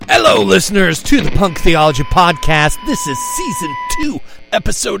Hello, listeners, to the Punk Theology Podcast. This is Season 2,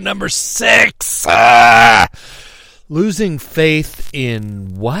 Episode number 6. Losing faith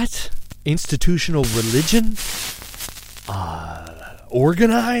in what? Institutional religion?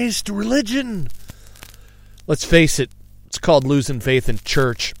 Organized religion? Let's face it, it's called losing faith in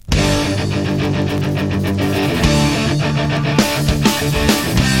church.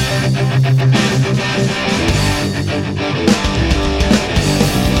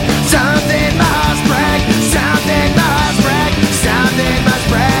 Something must break, something must break, something must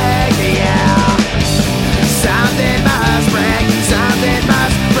break, yeah. Something must break, something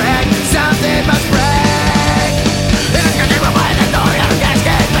must break, something must break.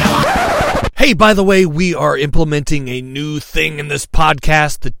 Hey, by the way, we are implementing a new thing in this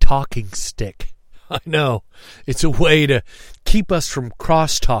podcast, the talking stick. I know, it's a way to keep us from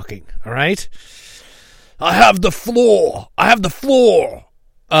cross-talking, all right? I have the floor.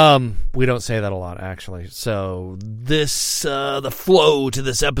 We don't say that a lot, actually. So this, the flow to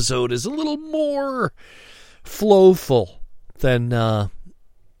this episode is a little more flowful than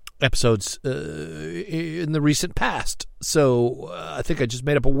episodes in the recent past. So I think I just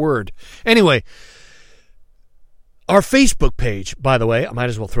made up a word. Anyway, our Facebook page, by the way, I might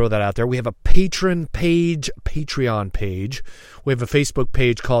as well throw that out there. We have a Patreon page. We have a Facebook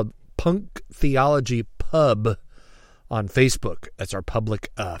page called Punk Theology Pub on Facebook. That's our public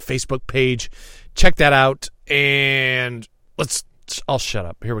Facebook page. Check that out, and I'll shut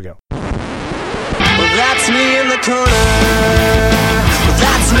up. Here we go. Well, that's me in the corner. Well,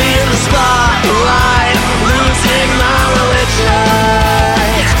 that's me in the spotlight, losing my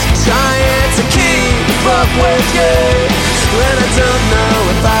religion, trying to keep up with you when I don't know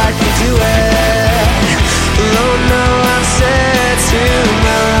if I can do it. Oh no, I've said too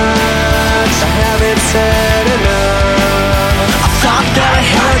much. I haven't said enough. Thought that I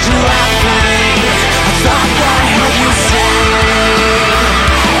heard you laughing. I thought that I heard you sing.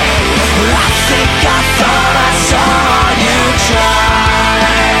 I think I thought I saw you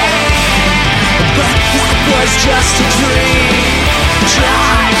try, but that was just a dream.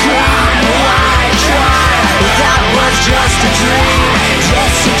 Try, why try? That was just a dream.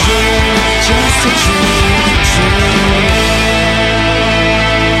 Just a dream. Just a dream.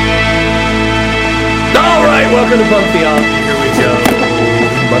 All right, welcome to Punk Theology. Here we go,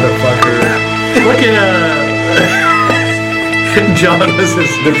 motherfucker. Look at John was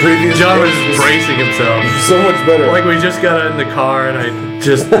bracing himself. So much better. Like we just got in the car and I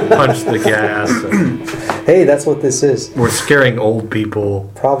just punched the gas. Hey, that's what this is. We're scaring old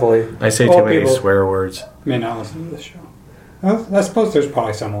people. Probably. I say Old too many people swear words. may not listen to this show. Well, I suppose there's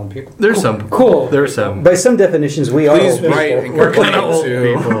probably some old people. There's some. Cool. There's some. By some definitions, we are Please old people. write We're kind of old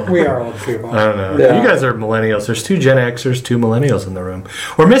people. We are old people. I don't know. Yeah. You guys are millennials. There's 2 Gen Xers, 2 millennials in the room.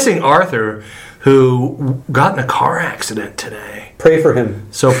 We're missing Arthur, who got in a car accident today. Pray for him.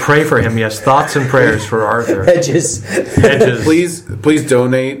 So pray for him. Yes, thoughts and prayers for Arthur. Hedges. Please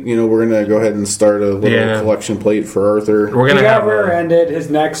donate. You know, we're gonna go ahead and start a little collection plate for Arthur. We're gonna He got have rear-ended. His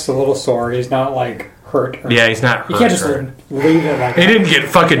neck's a little sore. He's not like hurt. Yeah, he's not hurt. You can't just leave it like He that. didn't get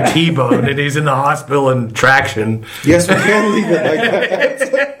fucking T-boned and he's in the hospital in traction. Yes, we can leave it like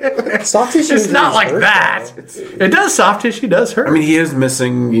that. Soft tissue. It's not like hurt, that. though. It does. Soft tissue does hurt. I mean, he is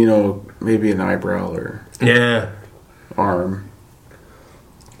missing, maybe an eyebrow or yeah. arm.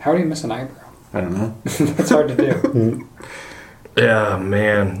 How do you miss an eyebrow? I don't know. That's hard to do. Yeah,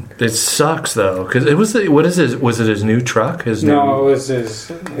 man. It sucks, though. Because it was, what is his, was it his new truck? No, it was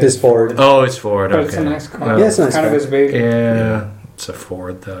his Ford. Oh, it's Ford. But Okay. it's a nice car. Yeah, it's a nice kind car. of his baby. Yeah. It's a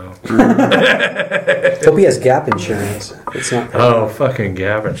Ford, though. Hope he has gap insurance. It's not. Oh, fucking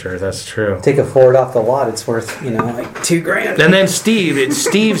gap insurance. That's true. Take a Ford off the lot. It's worth, like $2,000. And then Steve, it's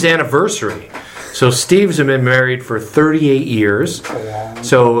Steve's anniversary. So Steve's been married for 38 years.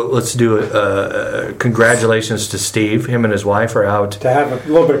 So let's do congratulations to Steve. Him and his wife are out. To have a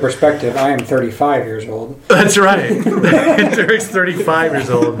little bit of perspective, I am 35 years old. That's right. Derek's 35 years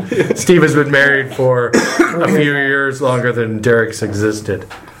old. Steve has been married for a few years longer than Derek's existed,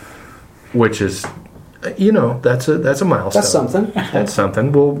 which is, that's a milestone. That's something. That's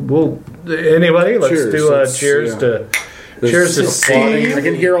something. We'll anyway. Let's Cheers. do a cheers to. Cheers to Steve. I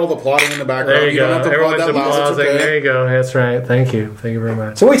can hear all the plotting in the background. There you go. Don't have to plot Everyone's that loud. It's applauding. okay. There you go. That's right. Thank you. Thank you very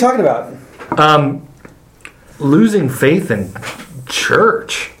much. So what are we talking about? Losing faith in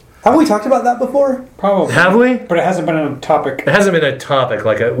church. Have we talked about that before? Probably. Have we? But it hasn't been a topic. It hasn't been a topic.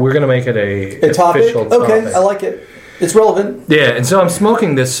 We're going to make it a topic? official topic. Okay, I like it. It's relevant. Yeah, and so I'm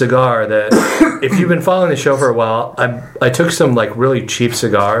smoking this cigar that, if you've been following the show for a while, I took some really cheap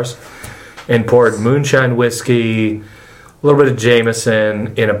cigars and poured moonshine whiskey, a little bit of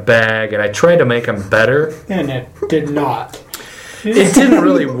Jameson in a bag, and I tried to make them better. And it did not. It didn't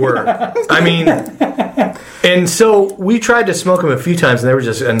really work. I mean, and so we tried to smoke them a few times, and they were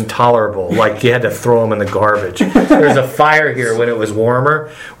just intolerable. Like, you had to throw them in the garbage. There's a fire here. When it was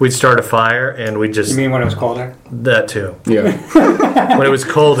warmer, we'd start a fire, and we'd just... You mean when it was colder? That, too. Yeah. When it was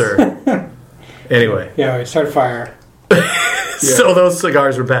colder. Anyway. Yeah, we started fire. So those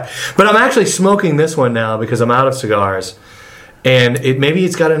cigars were bad. But I'm actually smoking this one now because I'm out of cigars. And maybe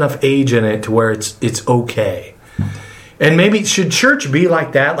it's got enough age in it to where it's okay. And maybe should church be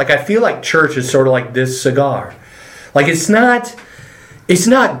like that? Like, I feel like church is sort of like this cigar. Like, it's not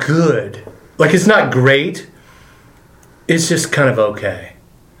good. Like, it's not great. It's just kind of okay.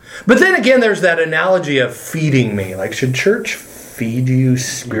 But then again, there's that analogy of feeding me. Like, should church feed you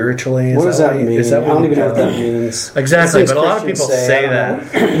spiritually? What does that mean? Is that I don't even know what that means. Exactly, but a lot of people say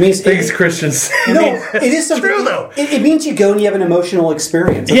that. It means Things Christians say. No, it is something. True, though. It means you go and you have an emotional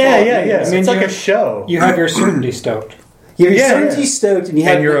experience. That's all it means. It's like a show. You have your certainty stoked. You're certainty stoked, and you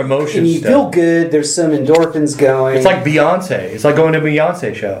have your emotions, and you feel good. There's some endorphins going. It's like Beyonce. It's like going to a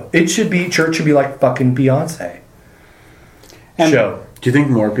Beyonce show. Church should be like fucking Beyonce show. Do you think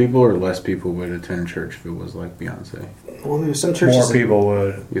more people or less people would attend church if it was like Beyonce? Well, there's some churches. More people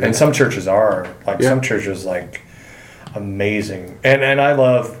would, and some churches are like some churches like amazing. And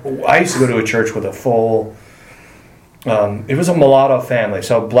I used to go to a church with a full. It was a mulatto family,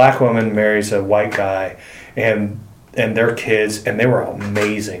 so a black woman marries a white guy, and their kids, and they were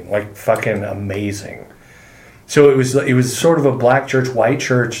amazing, like fucking amazing. So it was sort of a black church, white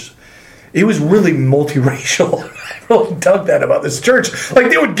church. It was really multiracial. I really dug that about this church. Like,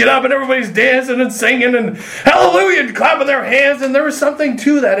 they would get up and everybody's dancing and singing and hallelujah and clapping their hands, and there was something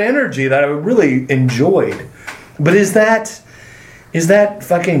to that energy that I really enjoyed. But is that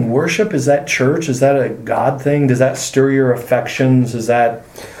fucking worship? Is that church? Is that a God thing? Does that stir your affections? Does that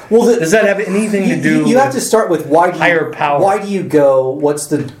have anything to do? You have to start with higher power. Why do you go? What's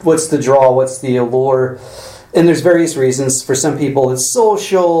the draw? What's the allure? And there's various reasons. For some people, it's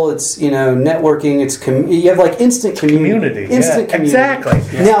social. It's networking. It's you have like instant community. Instant community. Exactly.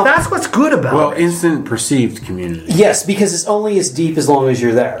 Yeah. Now that's what's good about it. Well, instant perceived community. Yes, because it's only as deep as long as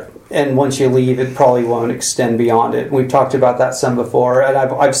you're there. And once you leave, it probably won't extend beyond it. We've talked about that some before, and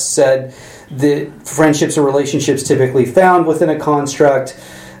I've said that friendships or relationships typically found within a construct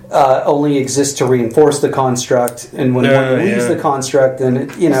only exist to reinforce the construct, and when one leaves the construct, then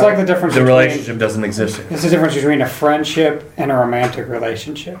it's like the difference. The relationship doesn't exist. It's the difference between a friendship and a romantic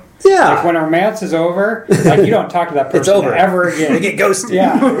relationship. Yeah, like when a romance is over, like you don't talk to that person it's over. ever again. They get ghosted.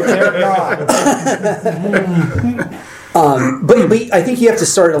 Yeah, they're gone. But I think you have to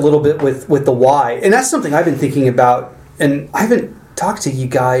start a little bit with the why, and that's something I've been thinking about, and I haven't talked to you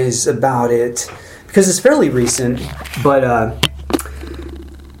guys about it because it's fairly recent, but.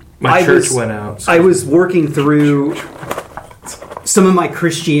 My church went out. So. I was working through some of my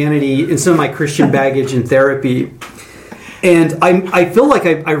Christianity and some of my Christian baggage in therapy. And I feel like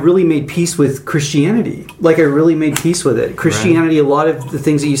I really made peace with Christianity. Like I really made peace with it. Christianity, a lot of the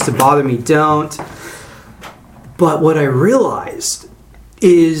things that used to bother me don't. But what I realized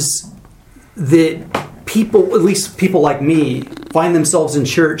is that people, at least people like me, find themselves in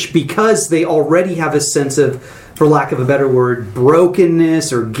church because they already have a sense of, for lack of a better word,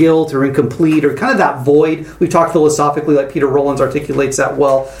 brokenness or guilt or incomplete or kind of that void. We've talked philosophically, like Peter Rollins articulates that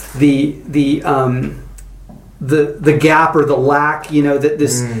well. The gap or the lack, that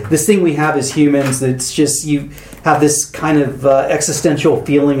this thing we have as humans, that's just you have this kind of existential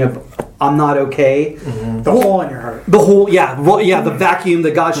feeling of I'm not okay. Mm-hmm. The hole in your heart. The hole, the vacuum, the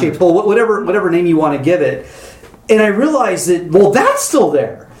God-shaped hole, whatever name you want to give it. And I realized that that's still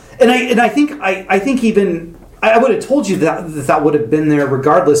there. And I think even I would have told you that would have been there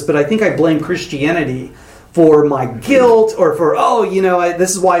regardless. But I think I blame Christianity for my guilt or for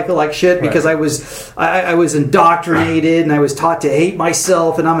this is why I feel like shit because I was indoctrinated and I was taught to hate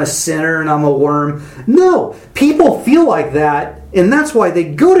myself and I'm a sinner and I'm a worm. No, people feel like that, and that's why they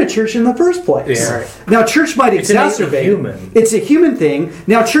go to church in the first place. Yeah, right. Now, church might exacerbate. Human. It's a human thing.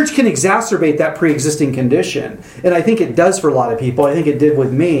 Now, church can exacerbate that pre-existing condition, and I think it does for a lot of people. I think it did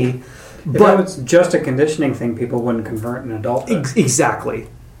with me. But if it's just a conditioning thing, people wouldn't convert in adulthood. Exactly.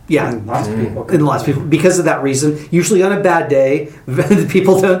 Yeah, and lots of people. And lots of people, because of that reason, usually on a bad day,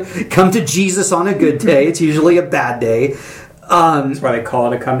 people don't come to Jesus on a good day. It's usually a bad day. That's why they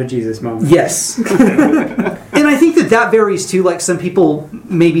call it a come to Jesus moment. Yes. And I think that varies too. Like some people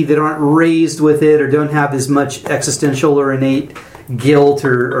maybe that aren't raised with it or don't have as much existential or innate guilt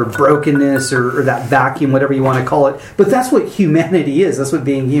or brokenness or that vacuum, whatever you want to call it. But that's what humanity is. That's what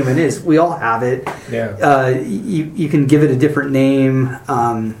being human is. We all have it. Yeah. You can give it a different name.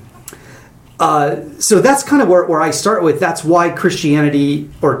 So that's kind of where I start with. That's why Christianity,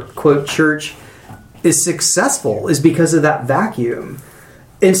 or quote church, is successful, is because of that vacuum.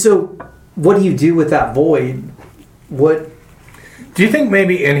 And so what do you do with that void? What do you think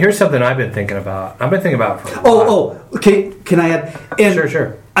maybe, and here's something I've been thinking about. I've been thinking about it for a while. Okay, can I add? And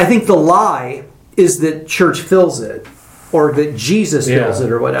Sure. I think the lie is that church fills it, or that Jesus fills it,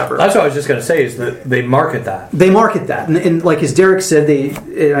 or whatever. That's what I was just going to say, is that they market that. They market that. And like as Derek said,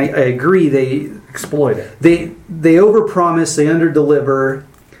 I agree, they exploit it. They overpromise, they underdeliver.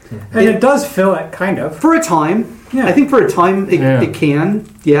 And it does fill it, kind of. For a time. Yeah. I think for a time it can.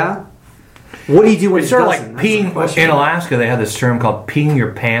 Yeah. What do you do when it's it sort of doesn't? like peeing. In Alaska, they had this term called peeing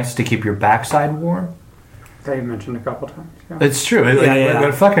your pants to keep your backside warm. They mentioned a couple times. Yeah. It's true.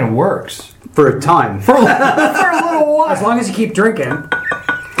 It fucking works. For a time. For a little while. As long as you keep drinking,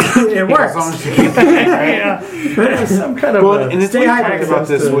 it works. As long as you keep Some kind of and it's stay we hydrated. talked about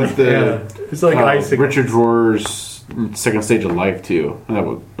this with the it's like icing. Richard Rohr's Second Stage of Life too. And that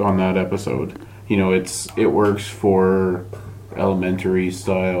was on that episode. You know, it works for elementary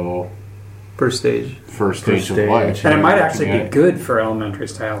style. First stage of life. And it might actually be good for elementary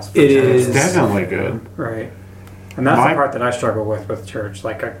styles. It is. It's definitely good. Right. And that's the part that I struggle with church.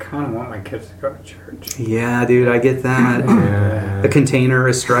 Like, I kind of want my kids to go to church. Yeah, dude, I get that. A container,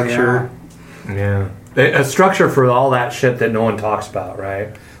 a structure. Yeah. A structure for all that shit that no one talks about,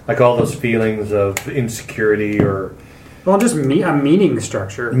 right? Like all those feelings of insecurity or... Well, just a meaning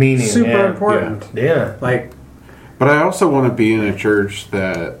structure. Meaning, super important. Yeah. Like... But I also want to be in a church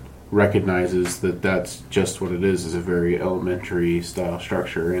that recognizes that that's just what it is a very elementary style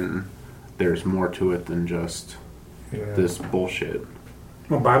structure, and there's more to it than just this bullshit.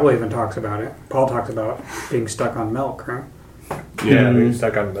 Well, Bible even talks about it. Paul talks about being stuck on milk, right? Yeah, being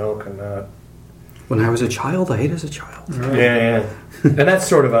stuck on milk and that. When I was a child, I ate as a child. Right. Yeah. And that's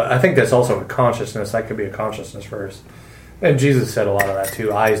sort of I think that's also a consciousness. That could be a consciousness first. And Jesus said a lot of that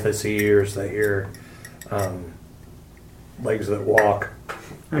too. Eyes that see, ears that hear, legs that walk.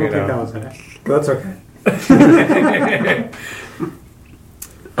 I don't think that was in it. But that's okay.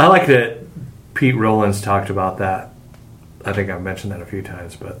 I like that Pete Rollins talked about that. I think I've mentioned that a few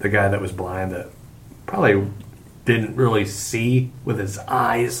times, but the guy that was blind that probably didn't really see with his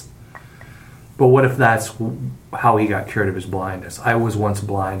eyes. But what if that's how he got cured of his blindness? I was once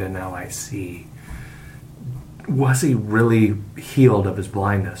blind and now I see. Was he really healed of his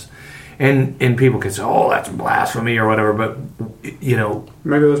blindness? And people could say, oh, that's blasphemy or whatever, but, you know...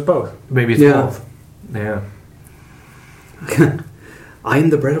 Maybe it was both. Maybe it's both. Yeah. I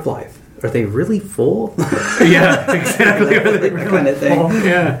am the bread of life. Are they really full? Yeah, exactly. That kind of thing.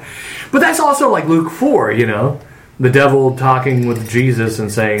 Yeah. But that's also like Luke 4, you know? The devil talking with Jesus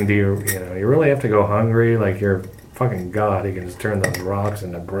and saying, you really have to go hungry? Like, you're fucking God. He can just turn those rocks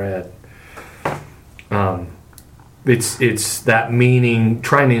into bread. It's that meaning,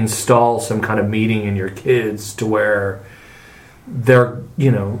 trying to install some kind of meaning in your kids to where they're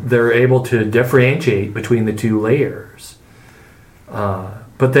able to differentiate between the two layers. But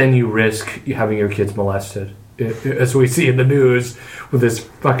then you risk having your kids molested, as we see in the news with this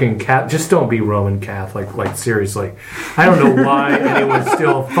fucking cat. Just don't be Roman Catholic, like seriously. I don't know why anyone's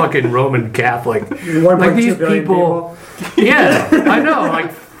still fucking Roman Catholic. Like these people. Yeah, I know.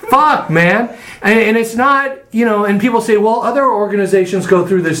 Like fuck, man. And it's not, and people say, well, other organizations go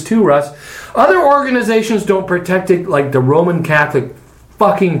through this too, Russ. Other organizations don't protect it like the Roman Catholic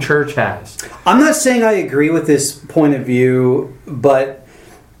fucking church has. I'm not saying I agree with this point of view, but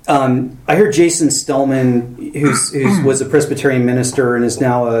I heard Jason Stellman, who was a Presbyterian minister and is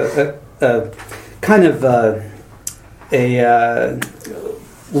now a kind of a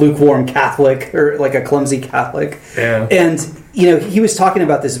lukewarm Catholic, or like a clumsy Catholic. Yeah. And, he was talking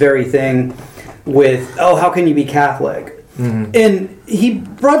about this very thing with, how can you be Catholic? Mm-hmm. And he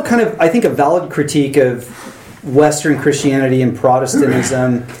brought kind of, I think, a valid critique of Western Christianity and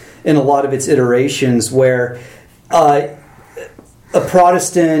Protestantism in a lot of its iterations, where a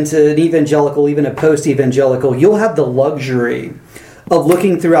Protestant, an evangelical, even a post-evangelical, you'll have the luxury of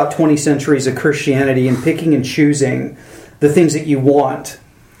looking throughout 20 centuries of Christianity and picking and choosing the things that you want,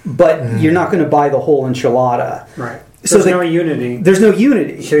 but you're not going to buy the whole enchilada. Right. There's no unity. There's no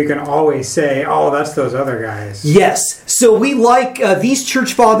unity. So you can always say, oh, that's those other guys. Yes. So we like these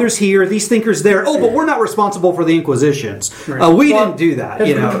church fathers here, these thinkers there. Oh, but we're not responsible for the Inquisitions. Right. We didn't do that,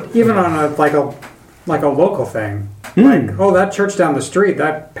 Even on a like a local thing. Like, oh, that church down the street,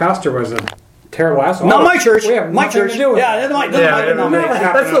 that pastor was a terrible asshole. Not my church. We have My nothing church. to do with Yeah, it. that's my denomination.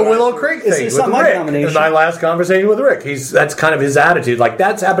 That's the Willow Creek thing It's with not my Rick. denomination. In my last conversation with Rick, that's kind of his attitude. Like,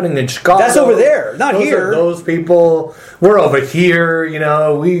 that's happening in Chicago. That's over there, not Those here. are those people. We're over here. You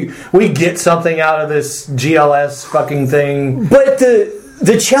know, we get something out of this GLS fucking thing. But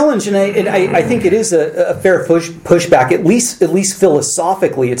the challenge, and I think it is a fair pushback. At least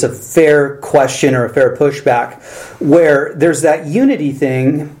philosophically, it's a fair question or a fair pushback, where there's that unity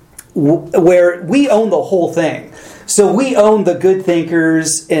thing, where we own the whole thing. So we own the good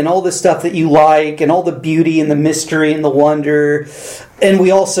thinkers and all the stuff that you like and all the beauty and the mystery and the wonder. And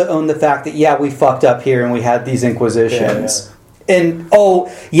we also own the fact that, yeah, we fucked up here and we had these inquisitions. Yeah. And,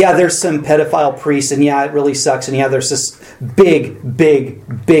 oh, yeah, there's some pedophile priests, and yeah, it really sucks. And yeah, there's this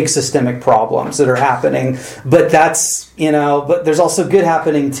big systemic problems that are happening. But that's, but there's also good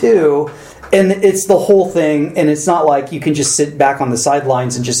happening too. And it's the whole thing, and it's not like you can just sit back on the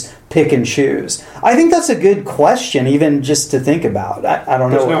sidelines and just pick and choose. I think that's a good question, even just to think about. I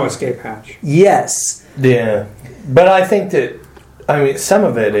don't know. There's no escape hatch. Yes. Yeah. But I think that, some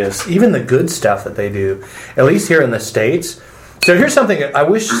of it is, even the good stuff that they do, at least here in the States. So here's something, I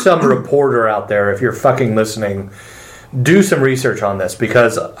wish some reporter out there, if you're fucking listening, do some research on this,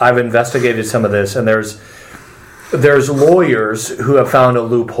 because I've investigated some of this, and there's lawyers who have found a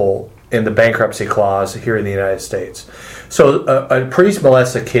loophole in the bankruptcy clause here in the United States. So a priest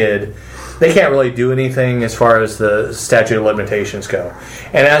molests a kid, they can't really do anything as far as the statute of limitations go.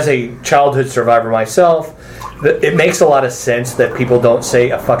 And as a childhood survivor myself, it makes a lot of sense that people don't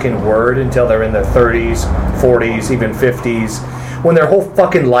say a fucking word until they're in their 30s, 40s, even 50s. When their whole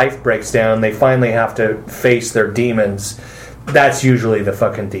fucking life breaks down, they finally have to face their demons. That's usually the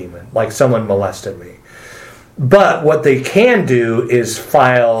fucking demon. Like, someone molested me. But what they can do is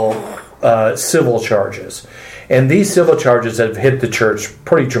file civil charges. And these civil charges have hit the church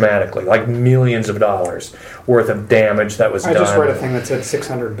pretty dramatically, like millions of dollars worth of damage that was done. I just read a thing that said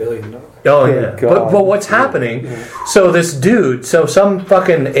 $600 billion. Oh, yeah. But what's happening, so this dude, some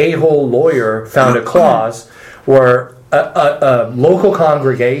fucking a-hole lawyer found a clause where a local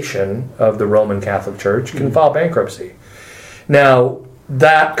congregation of the Roman Catholic Church can file bankruptcy. Now,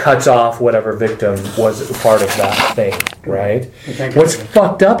 that cuts off whatever victim was a part of that thing, right? What's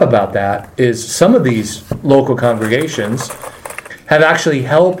fucked up about that is some of these local congregations have actually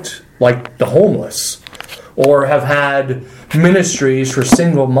helped, like, the homeless, or have had ministries for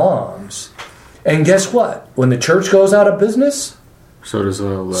single moms. And guess what? When the church goes out of business, so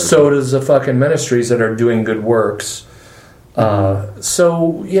does the fucking ministries that are doing good works.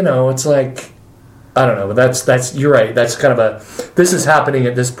 So, it's like, I don't know, but that's you're right. That's kind of this is happening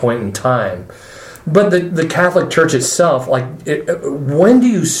at this point in time. But the Catholic Church itself, when do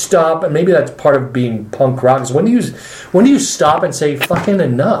you stop? And maybe that's part of being punk rock. Is when do you stop and say fucking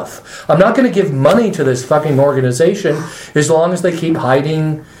enough? I'm not going to give money to this fucking organization as long as they keep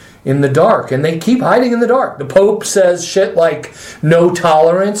hiding in the dark. And they keep hiding in the dark. The Pope says shit like no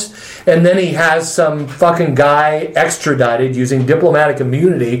tolerance, and then he has some fucking guy extradited using diplomatic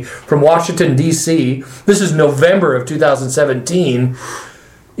immunity from Washington, D.C. This is November of 2017,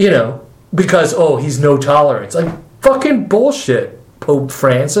 because, he's no tolerance. Like, fucking bullshit, Pope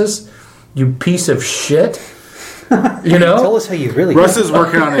Francis, you piece of shit. Tell us how you really Russ is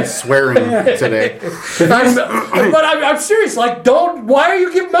working on his swearing today. I'm serious. Like, why are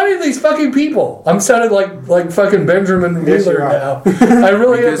you giving money to these fucking people? I'm sounding like fucking Benjamin Wheeler now. I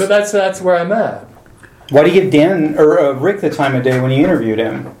really am, but that's where I'm at. Why do you give Dan or Rick the time of day when you interviewed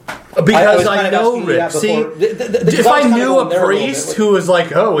him? Because I know Rick. See, if I knew a priest who was like,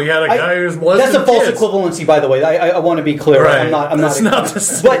 we had a guy who's molesting that's a false kids. equivalency, by the way. I want to be clear. Right. I'm not. That's not the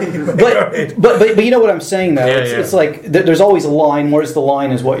same. But you know what I'm saying, though. Yeah, It's like there's always a line. Where's the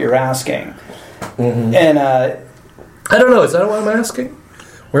line? Is what you're asking. Mm-hmm. And I don't know. Is that what I'm asking?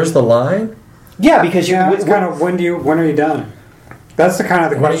 Where's the line? Yeah, because it's kind of when are you done? That's the kind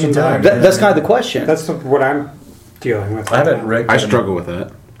of the question. That's kind of the question. That's what I'm dealing with. I haven't read. I struggle with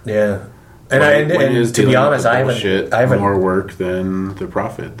that. Yeah, and to be honest, I haven't more work than the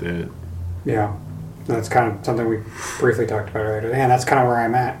profit. Yeah, that's kind of something we briefly talked about earlier. And that's kind of where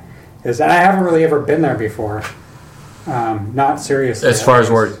I'm at. And I haven't really ever been there before. Not seriously. As far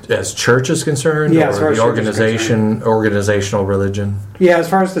as church is concerned, yeah, as far or as the organizational religion. Yeah, as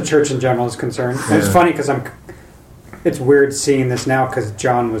far as the church in general is concerned. Yeah. It's funny because it's weird seeing this now because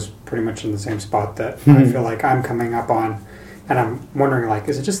John was pretty much in the same spot that I feel like I'm coming up on. And I'm wondering,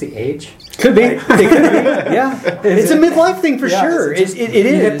 is it just the age? Could be. It could be. Yeah. It's a midlife thing for sure. It is. You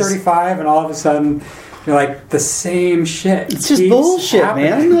hit 35 and all of a sudden You're like, the same shit. It's just keeps bullshit,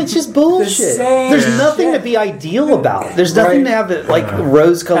 happening. man. It's just bullshit. There's Nothing to be ideal about. There's nothing to have it like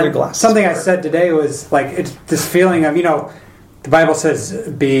rose-colored And glasses. something I said today was like, it's this feeling of, the Bible says,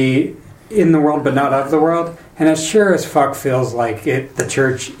 be in the world but not of the world. And it sure as fuck feels like the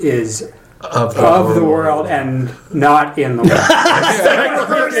church is of the world and not in the world.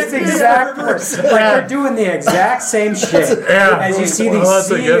 It's exactly like they're doing the exact same shit as you see these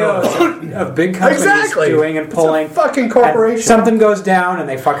CEOs of big companies doing and pulling. It's a fucking corporation. Something goes down and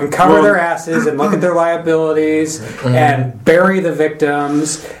they fucking cover their asses and look at their liabilities and bury the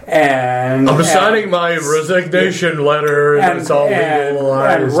victims and I'm signing my resignation letter and it's all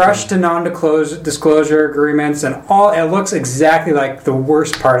legalized. And rush to non-disclosure agreements and all. It looks exactly like the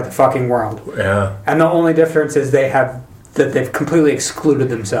worst part of the fucking world. Yeah. And the only difference is they've completely excluded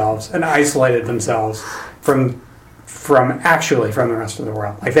themselves and isolated themselves from the rest of the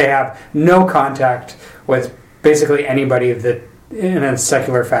world. Like they have no contact with basically anybody that in a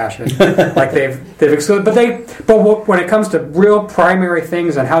secular fashion. Like they've excluded, but when it comes to real primary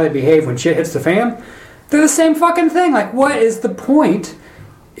things and how they behave when shit hits the fan, they're the same fucking thing. Like what is the point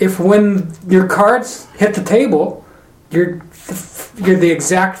if when your cards hit the table, you're the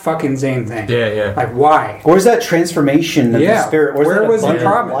exact fucking same thing. Yeah. Like, why? Where's that transformation of the spirit? Where was the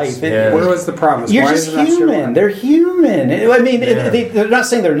promise? Where was the promise? You're Why just isn't that human. They're human. I mean, they're not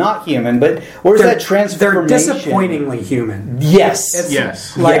saying they're not human, but where's that transformation? They're disappointingly human. Yes.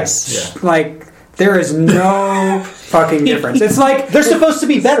 Yes. Like there is no fucking difference. It's like they're supposed to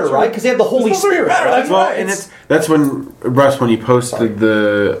be better, right? Because they have the Holy Spirit. Right? Well, and that's when Russ, when you posted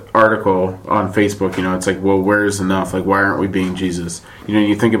the article on Facebook, it's like, well, where's enough? Like, why aren't we being Jesus?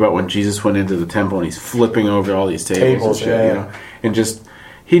 You think about when Jesus went into the temple and he's flipping over all these tables and shit, and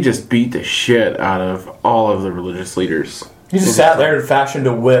he just beat the shit out of all of the religious leaders. He just sat there and fashioned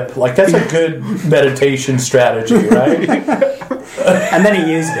a whip. Like, that's a good meditation strategy, right? And then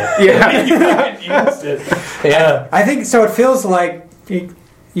he used it. Yeah. I think so. It feels like you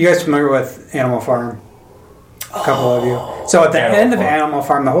guys familiar with Animal Farm? A couple of you. So at the end of Animal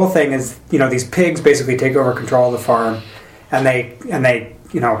Farm, the whole thing is these pigs basically take over control of the farm, and they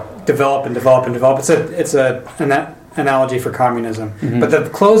develop and develop and develop. It's an analogy for communism. Mm-hmm. But the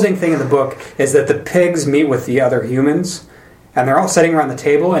closing thing in the book is that the pigs meet with the other humans. And they're all sitting around the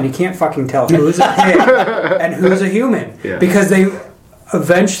table, and you can't fucking tell who's a pig and who's a human. Yeah. Because they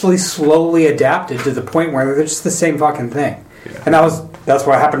eventually slowly adapted to the point where they're just the same fucking thing. Yeah. And that's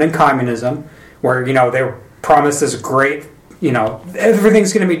what happened in communism, where, they were promised this great,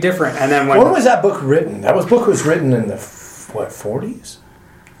 everything's going to be different. And then when was that book written? That book was written in the, 40s?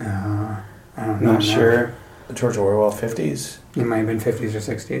 I don't know. Not sure. George Orwell, 50s? It might have been 50s or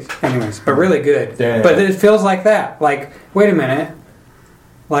 60s. Anyways, but really good. Yeah. But it feels like that. Like, wait a minute.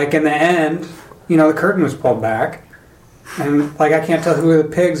 Like, in the end, the curtain was pulled back. And, like, I can't tell who are the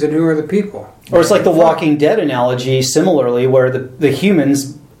pigs and who are the people. Or it's like the Walking Dead analogy, similarly, where the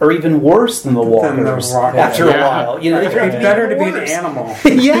humans are even worse than the walkers after a while. It's better to be an animal.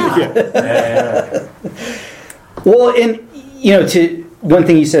 Yeah. Well, and, to one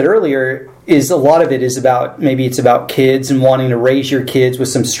thing you said earlier is a lot of it is about, maybe it's about kids and wanting to raise your kids with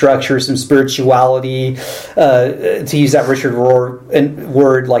some structure, some spirituality, to use that Richard Rohr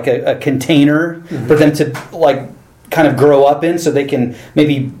word, like a container for them to like kind of grow up in, so they can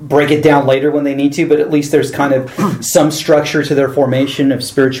maybe break it down later when they need to, but at least there's kind of some structure to their formation of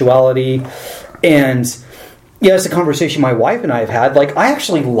spirituality. And it's a conversation my wife and I have had. Like, I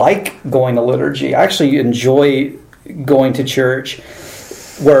actually like going to liturgy. I actually enjoy going to church,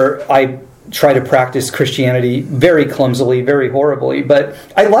 where I try to practice Christianity very clumsily, very horribly, but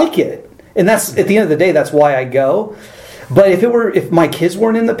I like it. And that's, at the end of the day, that's why I go. But if my kids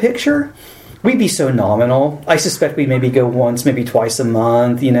weren't in the picture, we'd be so nominal. I suspect we'd maybe go once, maybe twice a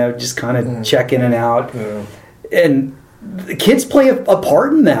month, just kind of check in and out. Yeah. And the kids play a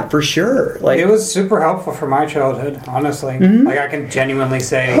part in that, for sure. Like, it was super helpful for my childhood, honestly. Mm-hmm. Like, I can genuinely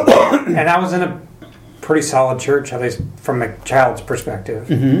say, and I was in a pretty solid church, at least from a child's perspective.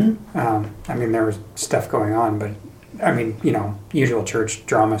 Mm-hmm. I mean, there was stuff going on, but I mean, usual church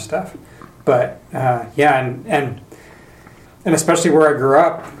drama stuff. But and especially where I grew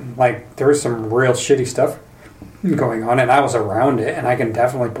up, like, there was some real shitty stuff going on, and I was around it, and I can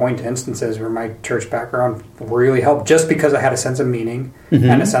definitely point to instances where my church background really helped, just because I had a sense of meaning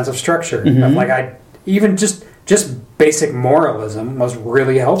and a sense of structure. Of, like, I even just basic moralism was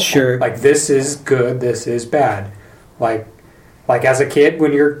really helpful. Sure. Like, this is good, this is bad. Like as a kid,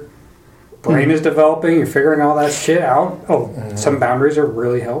 when your brain is developing, you're figuring all that shit out. Some boundaries are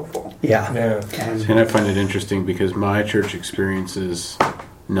really helpful. Yeah. And I find it interesting because my church experience is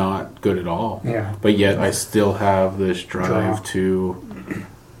not good at all. Yeah. But yet I still have this drive Draw. to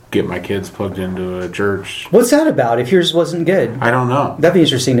get my kids plugged into a church. What's that about? If yours wasn't good, I don't know. that'd be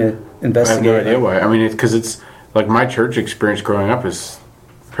interesting to I have investigate. no idea why. I mean, because it's like my church experience growing up is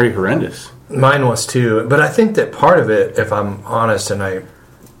pretty horrendous. Mine was too, but I think that part of it, if I'm honest and I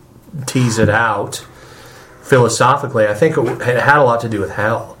tease it out philosophically, I think it had a lot to do with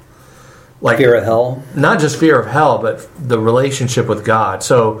hell. Like Fear of hell. Not just fear of hell, but the relationship with God.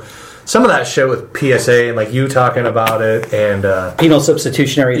 So some of that shit with PSA, and like you talking about it, and Penal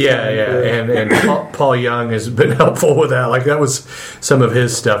substitutionary. yeah, and Paul Young has been helpful with that. Like that was some of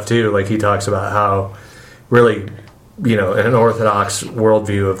his stuff too. Like he talks about how really, in an Orthodox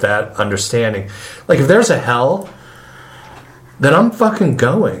worldview of that understanding, like if there's a hell, then I'm fucking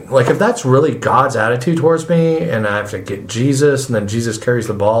going. Like if that's really God's attitude towards me, and I have to get Jesus, and then Jesus carries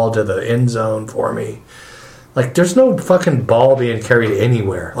the ball to the end zone for me. Like, there's no fucking ball being carried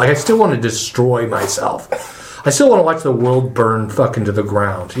anywhere. Like, I still want to destroy myself. I still want to watch the world burn fucking to the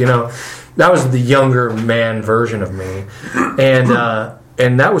ground. That was the younger man version of me,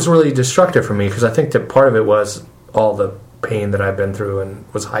 and that was really destructive for me because I think that part of it was all the pain that I've been through and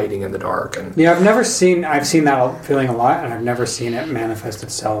was hiding in the dark. And Yeah, I've seen that feeling a lot, and I've never seen it manifest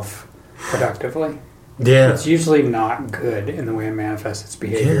itself productively. yeah, It's usually not good in the way it manifests its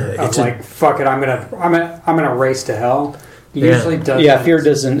behavior. Yeah, Of it's like, fuck it, I'm gonna race to hell. It Yeah. usually doesn't. Yeah, fear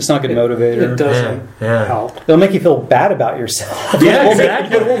doesn't. It's not a good motivator. It doesn't Yeah. help. It'll make you feel bad about yourself. Yeah, It won't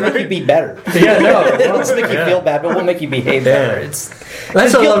exactly. It won't make you be better. Yeah, no, it It'll won't. just make you Yeah. feel bad, but it won't make you behave better. Yeah. It's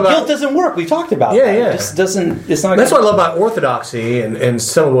That's what I love about- guilt doesn't work. We talked about Yeah, that. yeah. It just doesn't. It's not. That's what I love about Orthodoxy and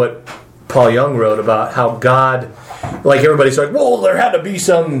some of what Paul Young wrote about how God, like everybody's like, well, there had to be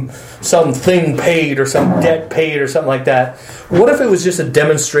some thing paid or some debt paid or something like that. What if it was just a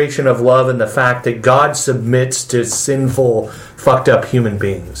demonstration of love and the fact that God submits to sinful, fucked up human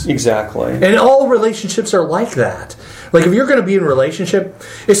beings? Exactly. And all relationships are like that. Like if you're going to be in a relationship,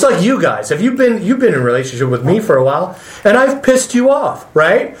 it's like you guys. Have you've been in a relationship with me for a while, and I've pissed you off,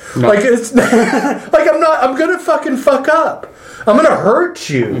 right? No. Like it's like I'm going to fucking fuck up. I'm going to hurt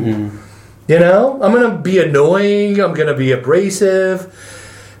you. Mm-hmm. I'm going to be annoying. I'm going to be abrasive.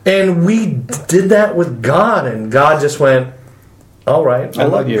 And we did that with God, and God just went, "All right, I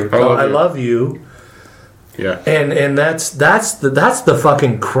love you. I love you." Yeah. And that's the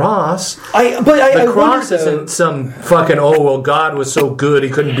fucking cross. I The cross wonder, isn't some fucking, oh, well, God was so good he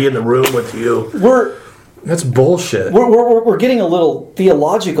couldn't be in the room with you. That's bullshit. We're getting a little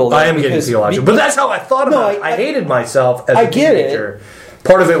theological. Though, I am getting theological. But that's how I thought about it. I hated myself as a get it. teenager.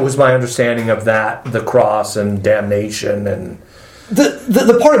 Part of it was my understanding of that, the cross and damnation. And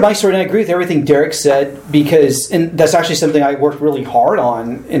The part of my story, and I agree with everything Derek said, and that's actually something I worked really hard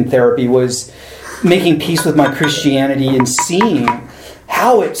on in therapy, was making peace with my Christianity and seeing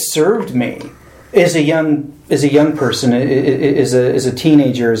how it served me as a young person, as a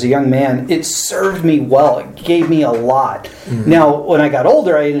teenager, as a young man. It served me well. It gave me a lot. Mm-hmm. Now, when I got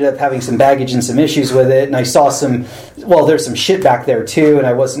older, I ended up having some baggage and some issues with it, and I saw there's some shit back there too, and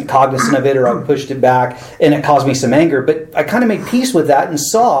I wasn't cognizant of it, or I pushed it back, and it caused me some anger. But I kind of made peace with that and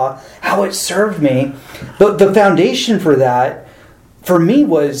saw how it served me. But the foundation for that, for me,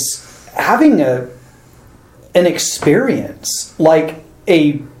 was having an experience,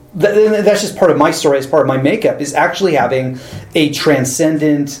 that's just part of my story, as part of my makeup, is actually having a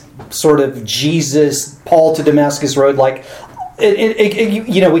transcendent sort of Jesus, Paul to Damascus road. Like, we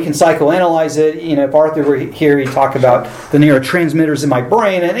can psychoanalyze it. If Arthur were here, he'd talk about the neurotransmitters in my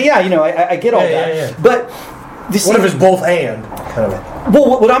brain, and I get all that. Yeah. But what if it's both and? Kind of.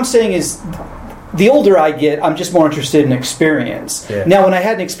 Well, what I'm saying is, the older I get, I'm just more interested in experience. Yeah. Now, when I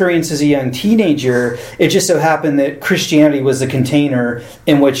had an experience as a young teenager, it just so happened that Christianity was the container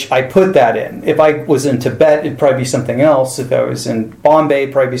in which I put that in. If I was in Tibet, it'd probably be something else. If I was in Bombay,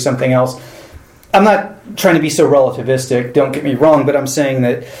 it'd probably be something else. I'm not trying to be so relativistic, don't get me wrong, but I'm saying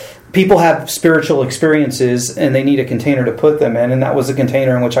that people have spiritual experiences and they need a container to put them in, and that was the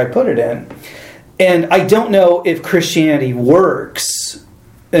container in which I put it in. And I don't know if Christianity works,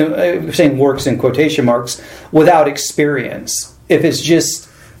 I'm saying works in quotation marks, without experience. If it's just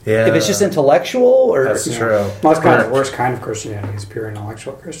intellectual, or That's true. Well, that's kind of the worst kind of Christianity, is pure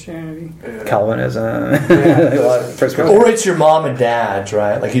intellectual Christianity. Calvinism. Yeah. Or it's your mom and dad's,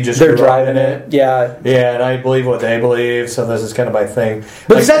 right? Like you just They're grew up driving in it. Yeah. Yeah, and I believe what they believe, so this is kind of my thing.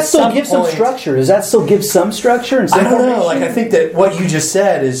 But Like, does that at still give some point- structure? Does that still give some structure and some I don't know. formation? Like I think that what you just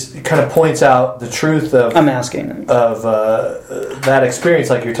said it kind of points out the truth of I'm asking. that experience,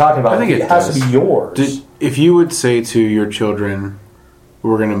 like you're talking about. I think it it has does. to be yours. If you would say to your children,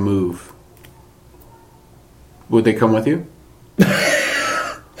 "We're going to move," would they come with you?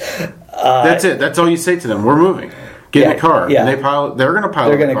 That's it. That's all you say to them. We're moving. Get in a car. Yeah. And they're going to pile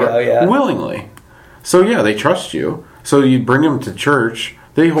They're in the gonna car go, yeah. willingly. So, yeah, they trust you. So you bring them to church.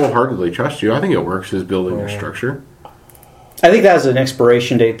 They wholeheartedly trust you. I think it works as building your structure. I think that has an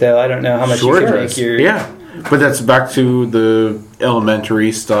expiration date, though. I don't know how much Sure you can it make does. your... Yeah. But that's back to the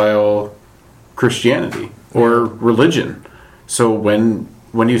elementary style Christianity or religion. So when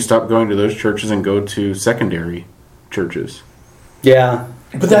you stop going to those churches and go to secondary churches. Yeah.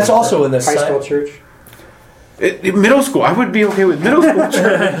 But that's also in the High school church. Middle school, I would be okay with middle school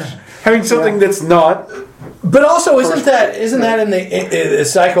church. Having something that's not. But also, isn't that in the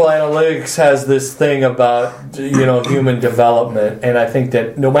psychoanalytics has this thing about human development, and I think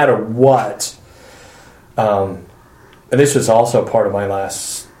that no matter what, and this was also part of my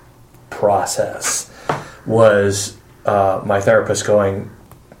last process, was my therapist going,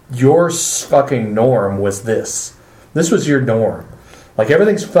 your fucking norm was this. This was your norm. Like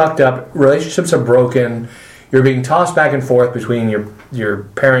everything's fucked up, relationships are broken, you're being tossed back and forth between your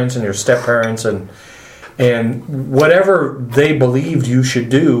parents and your step parents and whatever they believed you should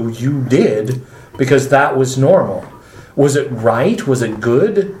do, you did because that was normal. Was it right? Was it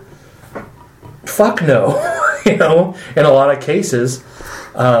good? Fuck no. In a lot of cases.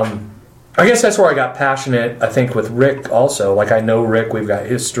 I guess that's where I got passionate, I think, with Rick also. Like, I know Rick, we've got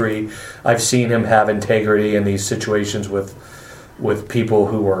history. I've seen him have integrity in these situations with people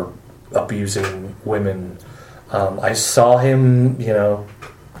who are abusing women. I saw him,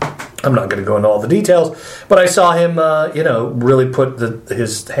 I'm not going to go into all the details, but I saw him, really put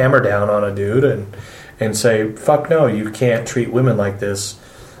his hammer down on a dude and say, fuck no, you can't treat women like this.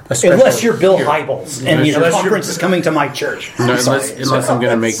 Unless you're Bill Hybels and your conference is coming to my church. No, unless I'm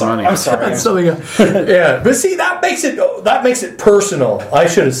going to make money. I'm sorry. Yeah, but see, that makes it personal. I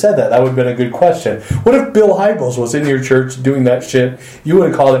should have said that. That would have been a good question. What if Bill Hybels was in your church doing that shit? You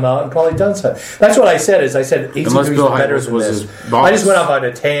would have called him out and probably done something. That's what I said. I said AC3 is better than this. I just went off on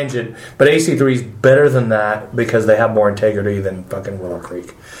a tangent, but AC3 is better than that because they have more integrity than fucking Willow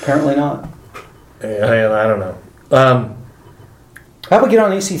Creek. Apparently not. Yeah, I don't know. How about get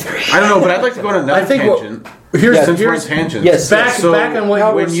on AC3? I don't know, but I'd like to go on another tangent. Here's tangents. Yes. Back on what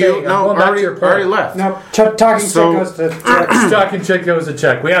you were saying. Already left. No, talking stick goes to Stocking chick goes to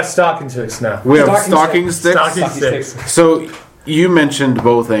check. We have stocking chicks now. We have stocking sticks. Stocking sticks. So you mentioned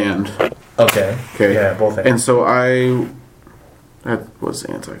both and. Okay. Yeah, both and. And so that was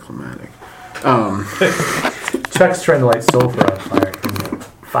anticlimactic. Chuck's trying to light sulfur on fire.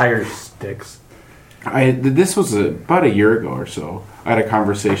 Fire sticks. This was about a year ago or so. I had a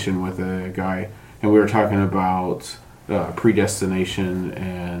conversation with a guy, and we were talking about predestination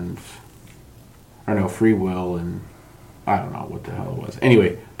and free will, and I don't know what the hell it was.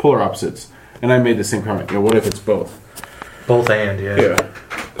 Anyway, polar opposites. And I made the same comment. What if it's both? Both and, yeah. Yeah.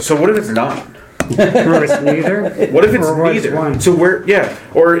 So what if it's not? Or it's neither. What if it's Or what neither? it's one? So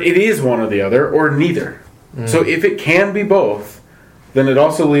or it is one or the other, or neither. So if it can be both, then it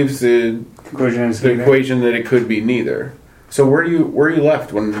also leaves the equation that it could be neither. So where are you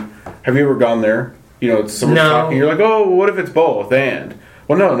left when? Have you ever gone there? Someone's talking. You're like, oh, what if it's both and?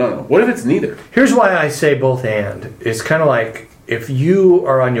 Well, no. What if it's neither? Here's why I say both and. It's kind of like if you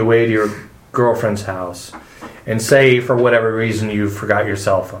are on your way to your girlfriend's house, and say for whatever reason you forgot your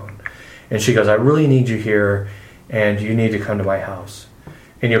cell phone, and she goes, I really need you here, and you need to come to my house,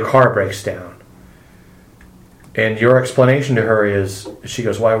 and your car breaks down. And your explanation to her is, she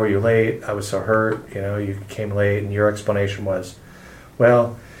goes, why were you late? I was so hurt, you came late. And your explanation was,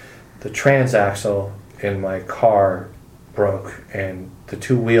 well, the transaxle in my car broke and the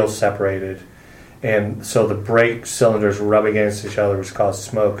two wheels separated. And so the brake cylinders rub against each other, which caused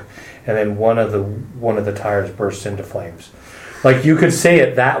smoke. And then one of the tires burst into flames. Like, you could say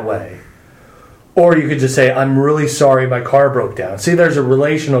it that way. Or you could just say, I'm really sorry my car broke down. See, there's a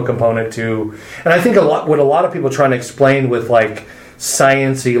relational component to... And I think what a lot of people are trying to explain with, like,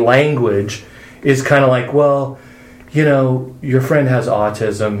 science-y language is kind of like, well, your friend has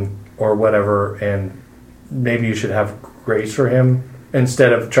autism or whatever, and maybe you should have grace for him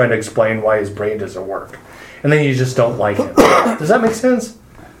instead of trying to explain why his brain doesn't work. And then you just don't like him. Does that make sense?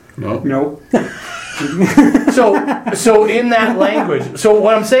 No. So in that language, so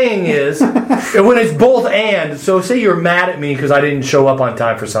what I'm saying is, when it's both and, so say you're mad at me because I didn't show up on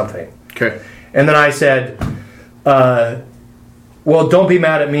time for something. Okay. And then I said, well, don't be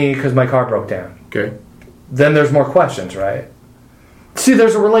mad at me because my car broke down. Okay. Then there's more questions, right? See,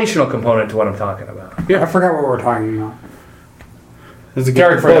 there's a relational component to what I'm talking about. Yeah, I forgot what we're talking about. That's a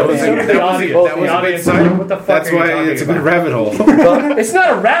Derek, good what the fuck That's are you why talking it's a about? good rabbit hole. Well, it's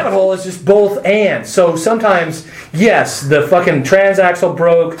not a rabbit hole, it's just both and. So sometimes, yes, the fucking transaxle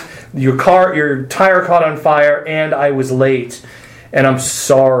broke, your tire caught on fire, and I was late, and I'm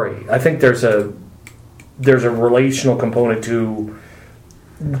sorry. I think there's a relational component to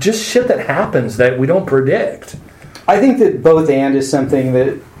just shit that happens that we don't predict. I think that both and is something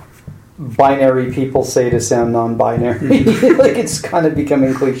that binary people say to sound non-binary. Like it's kind of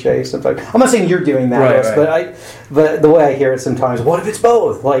becoming cliche sometimes. I'm not saying you're doing that, right. but the way I hear it sometimes, what if it's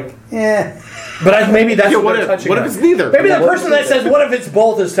both? Like, But maybe that's what they're touching what on. if it's neither? Maybe the person that says, what if it's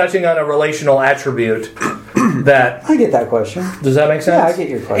both, is touching on a relational attribute that... I get that question. Does that make sense? Yeah, I get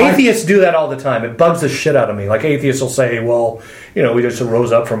your question. Atheists do that all the time. It bugs the shit out of me. Like, atheists will say, well, we just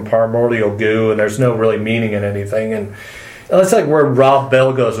rose up from primordial goo, and there's no really meaning in anything, and that's like where Rob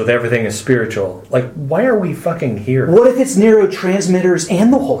Bell goes with everything is spiritual. Like, why are we fucking here? What if it's neurotransmitters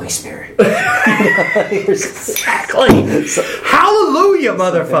and the Holy Spirit? Exactly. Hallelujah,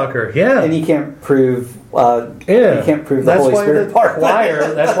 motherfucker. Yeah. And you can't prove. You can't prove the Holy Spirit part.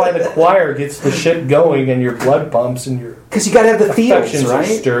 That's why the choir gets the shit going, and your blood pumps, and your because you got to have the feels, affections right?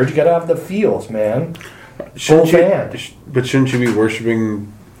 are stirred. You got to have the feels, man. But shouldn't you be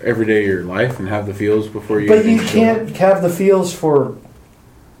worshiping every day of your life and have the feels before you? But you can't have the feels for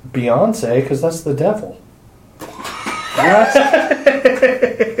Beyonce because that's the devil.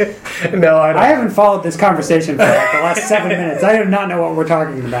 No, I haven't followed this conversation for like the last 7 minutes. I do not know what we're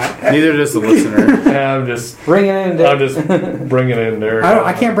talking about. Neither does the listener. I'm just bringing it in. I'm just bringing it in there.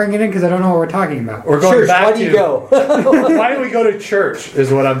 I can't bring it in because I don't know what we're talking about. We're going church, back why do you go? Why do we go to church?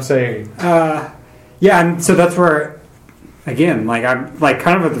 Is what I'm saying. Yeah, and so that's where, again, like I'm like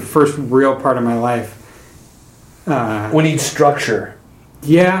kind of at the first real part of my life. We need structure.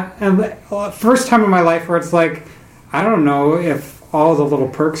 Yeah, and the first time in my life where it's like, I don't know if all the little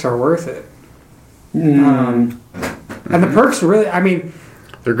perks are worth it. And the perks really, I mean...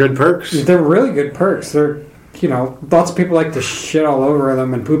 They're good perks. They're really good perks. They're, lots of people like to shit all over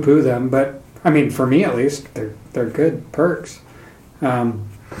them and poo-poo them, but, I mean, for me at least, they're good perks. I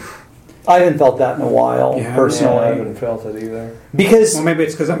haven't felt that in a while, personally. Yeah, I haven't felt it either. Because... Well, maybe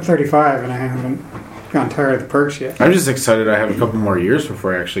it's because I'm 35 and I haven't gotten tired of the perks yet. I'm just excited I have a couple more years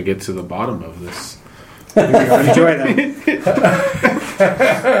before I actually get to the bottom of this. Enjoy them.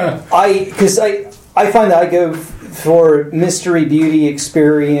 Because I find that I go for mystery, beauty,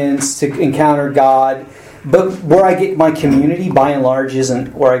 experience to encounter God, but where I get my community, by and large,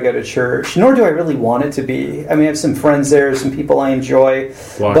 isn't where I go to church. Nor do I really want it to be. I mean, I have some friends there, some people I enjoy.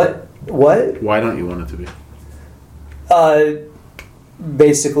 Why? But what? Why don't you want it to be?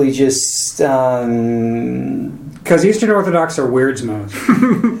 Basically, just. Because Eastern Orthodox are weirds most.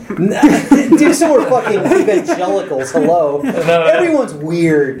 Dude, so are fucking evangelicals. Hello. Everyone's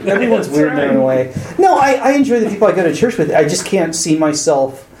weird. Everyone's weird in their own way. No, I enjoy the people I go to church with. I just can't see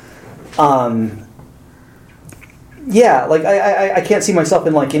myself. I can't see myself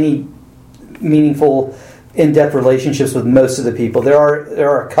in like any meaningful, in-depth relationships with most of the people. There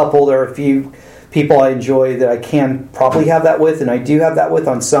are a couple. There are a few people I enjoy that I can probably have that with, and I do have that with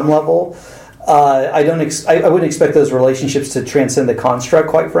on some level. I wouldn't expect those relationships to transcend the construct,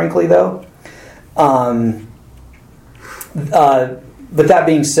 quite frankly, though. But that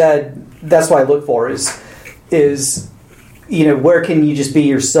being said, that's what I look for is where can you just be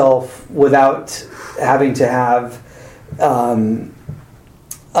yourself without having to have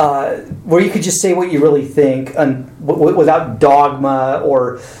where you could just say what you really think without dogma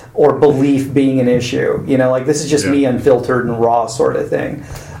or belief being an issue. Like this is just me unfiltered and raw sort of thing.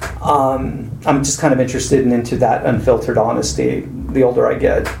 I'm just kind of interested into that unfiltered honesty the older I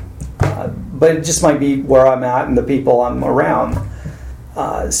get. But it just might be where I'm at and the people I'm around.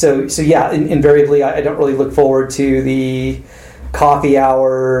 Invariably, I don't really look forward to the coffee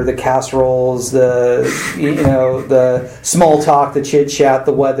hour, the casseroles, the small talk, the chit chat,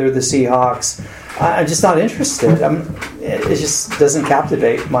 the weather, the Seahawks. I'm just not interested. It just doesn't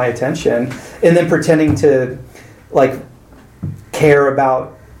captivate my attention. And then pretending to care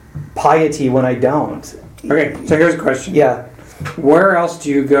about piety when I don't. Okay, so here's a question. Yeah. Where else do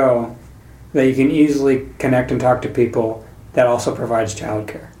you go that you can easily connect and talk to people that also provides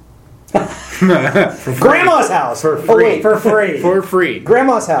childcare? Grandma's house for free. For free.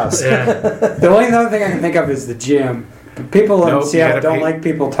 Grandma's house. Yeah. The only other thing I can think of is the gym. But people in Seattle don't like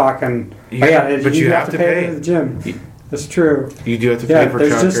people talking. You have to pay for the gym. That's true. You do have to pay for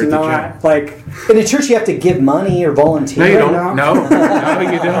childcare at the not gym. In a church, you have to give money or volunteer. No, you don't. No,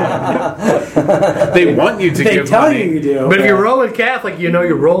 you don't. They want you to give money. They tell you do. But if you're Roman Catholic,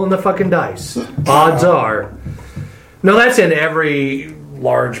 you're rolling the fucking dice. Odds are. No, that's in every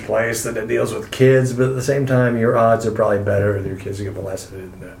large place that deals with kids, but at the same time, your odds are probably better if your kids get molested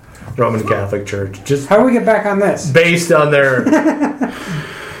in the Roman Catholic Church. Just how do we get back on this? Based on their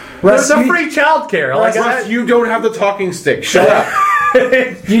There's a free childcare. Like Russ, you don't have the talking stick. Shut up.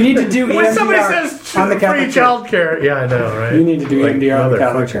 You need to do when EMDR somebody says on the free Catholic Church. childcare, yeah, I know, right? You need to do EMDR on the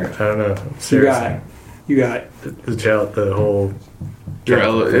Catholic motherfucker. Church. I don't know. You Seriously, got it. You got it. the whole.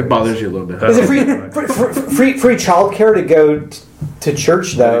 It bothers you a little bit. Is it free childcare to go to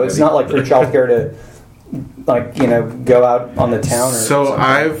church though? It's not like free childcare to go out on the town. Or So something.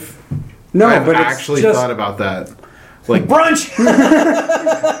 I've but it's actually just- thought about that. Like, brunch.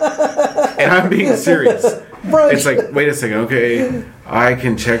 and I'm being serious. Brunch. It's like, wait a second, okay, I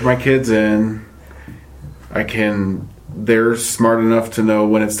can check my kids in. They're smart enough to know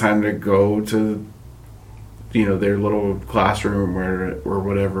when it's time to go to, their little classroom or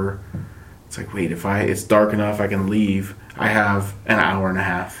whatever. It's like, wait, if it's dark enough, I can leave. I have an hour and a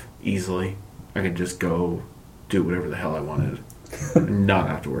half easily. I could just go do whatever the hell I wanted and not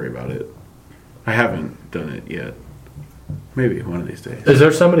have to worry about it. I haven't done it yet. Maybe one of these days. Is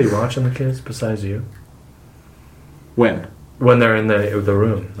there somebody watching the kids besides you? When? When they're in the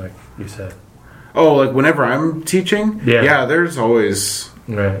room, like you said. Oh, like whenever I'm teaching? Yeah. There's always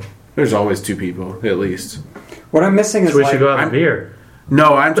Right. two people at least. What I'm missing is So we should go have a beer.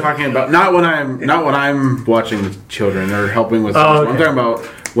 No, I'm talking about not when I'm watching the children or helping with. Oh, okay. I'm talking about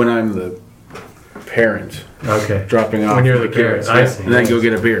when I'm the parent Okay. dropping off. When you're my the parent, kids, I see. and then go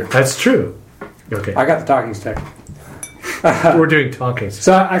get a beer. That's true. Okay. I got the talking stick. We're doing talking.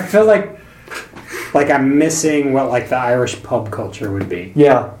 So I feel like I'm missing what like the Irish pub culture would be.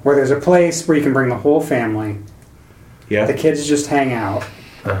 Yeah. Where there's a place where you can bring the whole family. Yeah. The kids just hang out.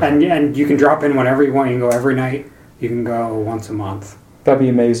 Uh-huh. And you can drop in whenever you want. You can go every night. You can go once a month. That'd be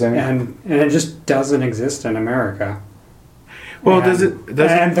amazing. And it just doesn't exist in America. Well,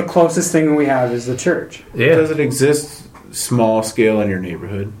 And the closest thing we have is the church. Yeah. Does it exist small scale in your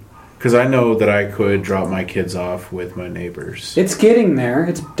neighborhood? Because I know that I could drop my kids off with my neighbors. It's getting there.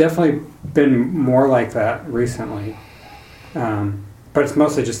 It's definitely been more like that recently. But it's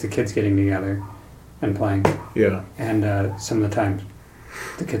mostly just the kids getting together and playing. Yeah. And some of the times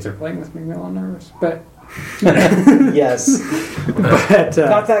the kids are playing with me, I'm a little nervous. But Yes. but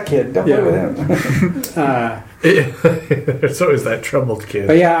Not that kid. Don't play with him. There's always that troubled kid.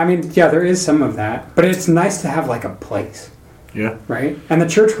 but yeah, I mean, yeah, there is some of that. But it's nice to have like a place, Yeah. right? And the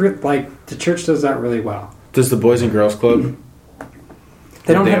church does that really well. Does the Boys and Girls Club?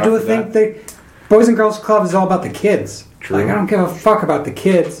 They don't They have to offer think Boys and Girls Club is all about the kids. True. Like, I don't give a fuck about the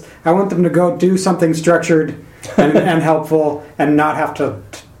kids. I want them to go do something structured and helpful and not have to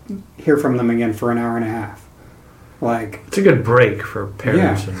hear from them again for an hour and a half. Like, It's a good break for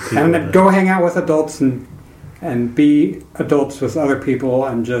parents and people. and then go hang out with adults and be adults with other people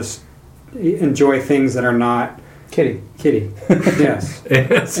and just enjoy things that are not Kitty. Yes.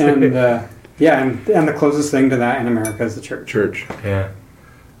 Yes. And and the closest thing to that in America is the church. Church. Yeah.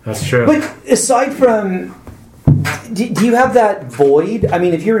 That's true. But aside from, do you have that void? I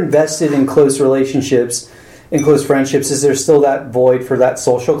mean, if you're invested in close relationships, in close friendships, is there still that void for that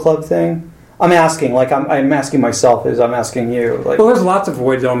social club thing? I'm asking, like I'm asking myself as I'm asking you. Like, Well, there's lots of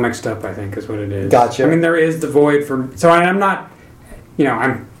voids all mixed up, I think, is what it is. Gotcha. I mean, there is the void for... So I'm not...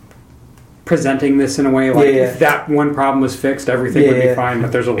 I'm presenting this in a way like if that one problem was fixed, everything would be fine,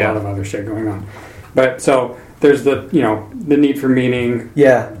 but there's a lot of other shit going on. But so there's the, the need for meaning,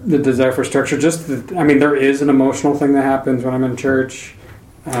 the desire for structure. There is an emotional thing that happens when I'm in church.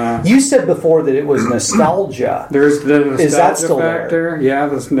 you said before that it was nostalgia. There's the nostalgia Is that still factor. there? Yeah,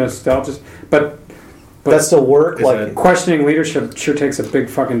 there's nostalgia. But That still work? Like, questioning leadership sure takes a big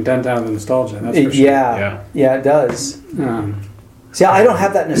fucking dent out of the nostalgia. That's for sure. yeah, it does. See, I don't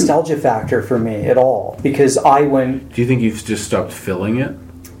have that nostalgia factor for me at all because I went. Do you think you've just stopped filling it?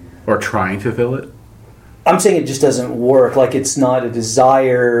 Or trying to fill it? I'm saying it just doesn't work. Like, it's not a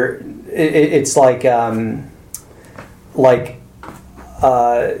desire. It's like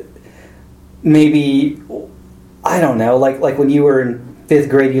maybe, I don't know, like when you were in 5th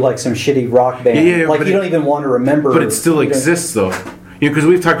grade, you like some shitty rock band. Yeah, like, you don't even want to remember. But it still exists, though. Because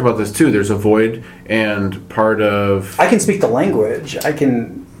we've talked about this, too. There's a void, and part of... I can speak the language. I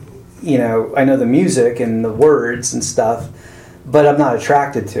can, I know the music and the words and stuff, but I'm not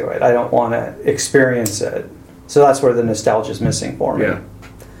attracted to it. I don't want to experience it. So that's where the nostalgia is missing for me. Yeah.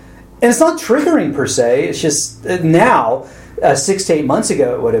 And it's not triggering per se. It's just now, 6 to 8 months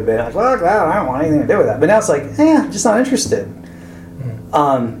ago, it would have been like, well, I don't want anything to do with that. But now it's like, just not interested.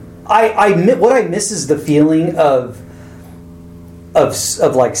 What I miss is the feeling of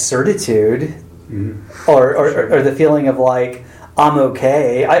like certitude, or the feeling of like I'm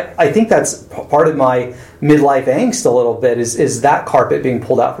okay. I think that's part of my midlife angst a little bit. Is that carpet being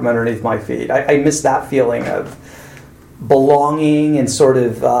pulled out from underneath my feet? I miss that feeling of belonging and sort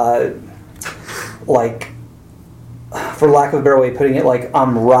of like, for lack of a better way of putting it, like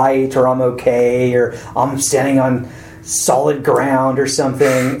I'm right or I'm okay or I'm standing on solid ground or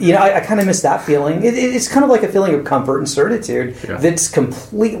something. You know, I kind of miss that feeling. It's kind of like a feeling of comfort and certitude that's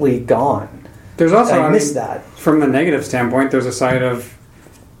completely gone. There's also, I miss that. From the negative standpoint, there's a side of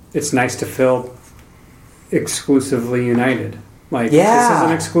it's nice to feel exclusively united. Like, this is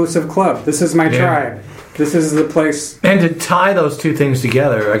an exclusive club. This is my tribe. This is the place. And to tie those two things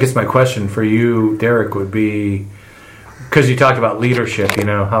together, I guess my question for you, Derek, would be, because you talked about leadership, you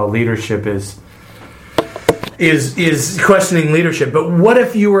know, how leadership is questioning leadership. But what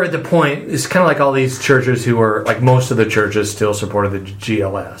if you were at the point, it's kind of like all these churches who are, like most of the churches still supported the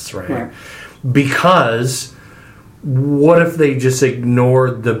GLS, right? Because what if they just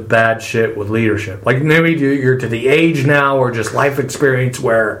ignored the bad shit with leadership? Like maybe you're to the age now or just life experience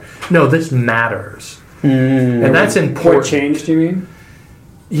where, no, this matters. And that's important. What changed, you mean?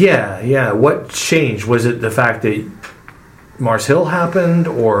 Yeah. What changed? Was it the fact that Mars Hill happened,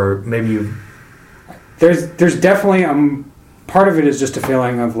 or maybe you... There's definitely part of it is just a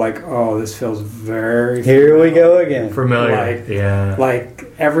feeling of like, oh, this feels very Here we go again. Familiar. Like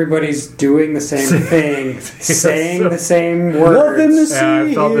everybody's doing the same thing, saying the same words. Nothing to see.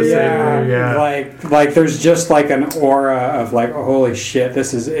 I felt the same. Yeah. Like there's just like an aura of like, oh, holy shit,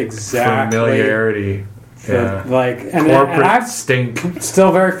 this is exactly familiarity. Like and corporate I'm stink.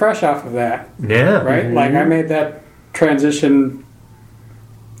 Still very fresh off of that. Yeah. Right. Like I made that transition.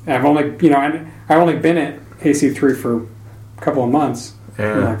 I've only been at AC3 for a couple of months.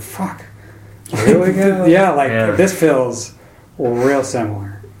 Yeah. I'm like, fuck. Here we go. This feels real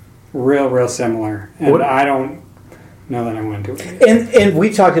similar. Real similar. And I don't know that I want to do it. And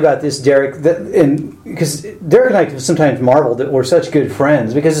we talked about this, Derek, because Derek and I sometimes marveled that we're such good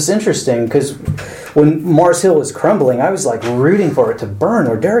friends, because it's interesting, because when Mars Hill was crumbling, I was like rooting for it to burn,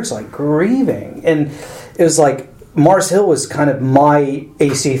 or Derek's like grieving. And it was like, Mars Hill was kind of my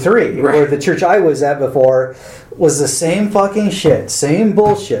AC3, or the church I was at before was the same fucking shit, same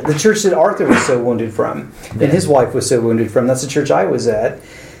bullshit. The church that Arthur was so wounded from, and his wife was so wounded from, that's the church I was at.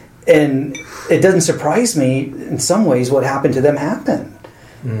 And it doesn't surprise me in some ways what happened to them happened.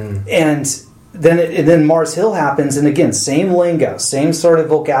 And then Mars Hill happens, and again, same lingo, same sort of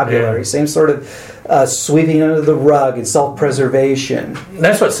vocabulary, same sort of sweeping under the rug and self-preservation.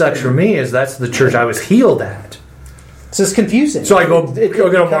 That's what sucks for me, is that's the church I was healed at. So it's confusing. So I go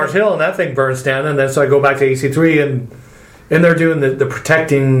to Mars Hill and that thing burns down, and then so I go back to AC3 and they're doing the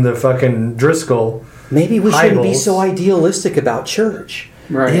protecting the fucking Driscoll. Maybe we shouldn't be so idealistic about church.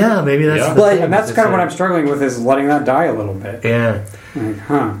 Right. Yeah, maybe that's and that's kind of what I'm struggling with, is letting that die a little bit. Yeah.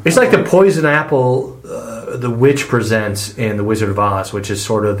 Like, it's like the poison apple the witch presents in The Wizard of Oz, which is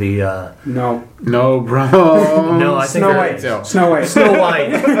sort of the... No, bro. No, I think... Snow White. That's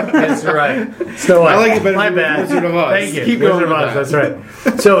right. Snow White. I like it better. My bad. Wizard of Oz. Thank you. Keep Wizard going of Oz. with That's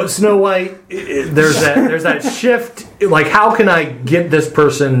right. So Snow White, there's that shift. Like, how can I get this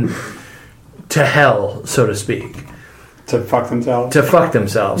person to hell, so to speak? To fuck themselves.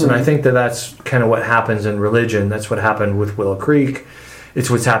 Mm-hmm. And I think that's kind of what happens in religion. That's what happened with Willow Creek. It's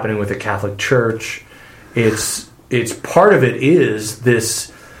what's happening with the Catholic Church. It's part of it is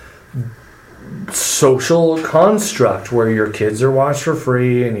this social construct where your kids are watched for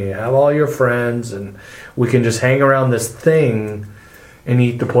free and you have all your friends and we can just hang around this thing and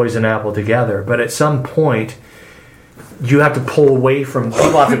eat the poison apple together. But at some point, people have to pull away from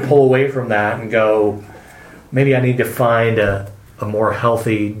that and go, maybe I need to find a more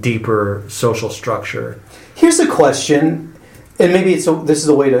healthy, deeper social structure. Here's a question. And maybe this is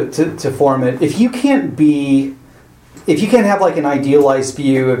the way to form it. If you can't have like an idealized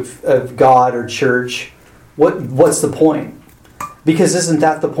view of God or church, what's the point? Because isn't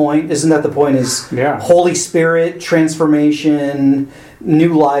that the point? Isn't that the point? Is Holy Spirit, transformation,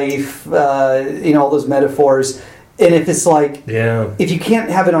 new life, all those metaphors. And if it's like, if you can't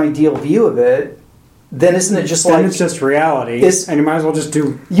have an ideal view of it, then isn't it just it's just reality? And you might as well just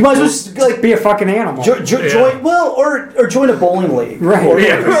do. You might as well just be a fucking animal. Join or join a bowling league, right?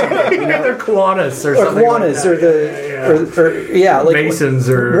 They're Kiwanis or something. Kiwanis like Masons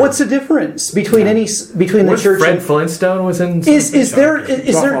or. What's the difference between the church? Fred Flintstone was in. Is there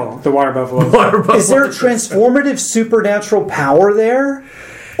the water buffalo? Is there a transformative supernatural power there?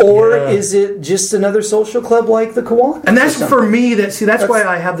 Or is it just another social club like the Kiwanis? And that's for me. That's why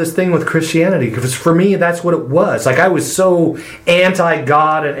I have this thing with Christianity, because for me that's what it was. Like I was so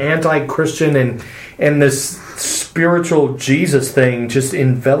anti-God and anti-Christian, and this spiritual Jesus thing just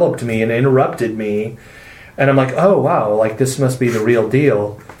enveloped me and interrupted me. And I'm like, oh wow, like this must be the real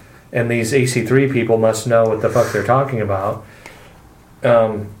deal. and these AC3 people must know what the fuck they're talking about.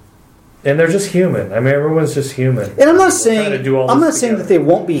 And they're just human. I mean, everyone's just human. And I'm not saying that they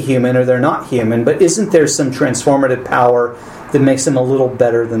won't be human or they're not human, but isn't there some transformative power that makes them a little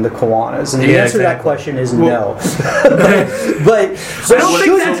better than the Kiwanis? And the answer to that question is no. but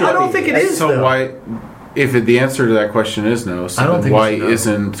I don't think it is. So why? If the answer to that question is no, so then why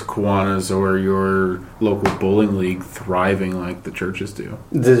isn't Kiwanis or your local bowling league thriving like the churches do?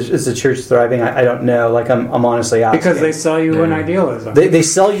 Is the church thriving? I don't know. Like I'm honestly asking. Because they sell you an idealism. They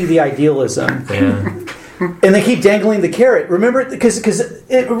sell you the idealism. Yeah. And they keep dangling the carrot. Remember, because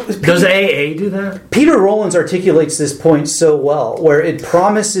does AA do that? Peter Rollins articulates this point so well, where it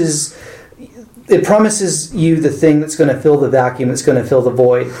promises you the thing that's going to fill the vacuum, that's going to fill the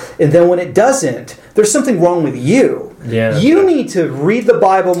void, and then when it doesn't, there's something wrong with you. Yeah. You need to read the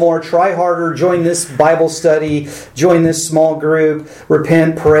Bible more, try harder, join this Bible study, join this small group,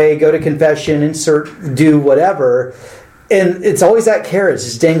 repent, pray, go to confession, do whatever. And it's always that carrot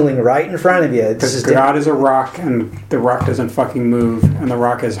just dangling right in front of you. Because God is a rock, and the rock doesn't fucking move, and the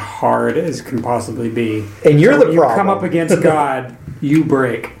rock is hard as can possibly be. And you're the problem. You come up against God, you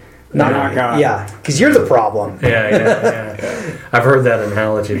break. Not God. Yeah, because you're the problem. Yeah. I've heard that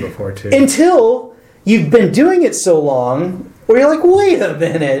analogy before, too. Until you've been doing it so long, where you're like, wait a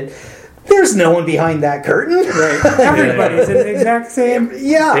minute. There's no one behind that curtain. Right. Everybody's in the exact same.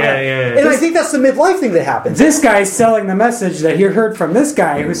 Yeah. And I think that's the midlife thing that happens. This guy's selling the message that he heard from this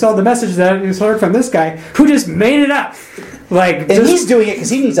guy, who sold the message that he heard from this guy, who just made it up. And he's doing it because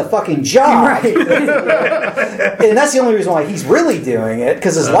he needs a fucking job. Right. And that's the only reason why he's really doing it,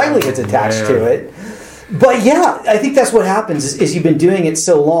 because his livelihood's attached to it. But yeah, I think that's what happens is you've been doing it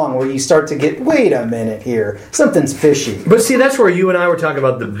so long where you start to get, wait a minute here, something's fishy. But see, that's where you and I were talking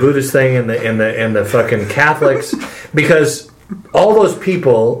about the Buddhist thing and the fucking Catholics, because all those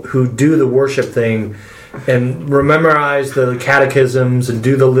people who do the worship thing and memorize the catechisms and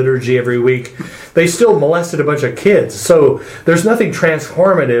do the liturgy every week, they still molested a bunch of kids. So there's nothing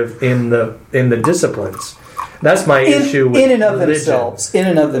transformative in the disciplines. That's my issue with in and of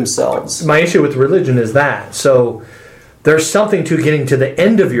religion. themselves. My issue with religion is that. So there's something to getting to the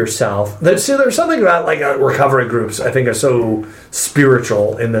end of yourself. There's something about like recovery groups I think are so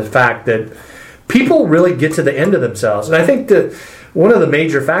spiritual in the fact that people really get to the end of themselves. And I think that one of the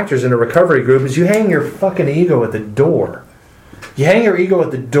major factors in a recovery group is you hang your fucking ego at the door. You hang your ego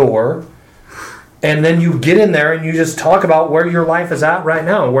at the door, and then you get in there and you just talk about where your life is at right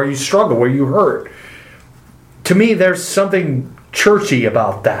now, where you struggle, where you hurt. To me, there's something churchy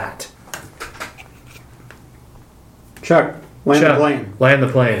about that. Chuck, land the plane. Land the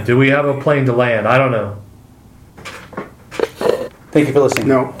plane. Do we have a plane to land? I don't know. Thank you for listening.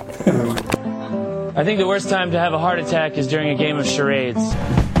 No. I think the worst time to have a heart attack is during a game of charades.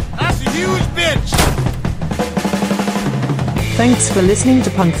 That's a huge bitch! Thanks for listening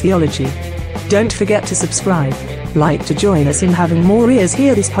to Punk Theology. Don't forget to subscribe. Like to join us in having more ears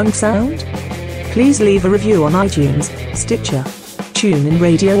hear this punk sound? Please leave a review on iTunes, Stitcher, TuneIn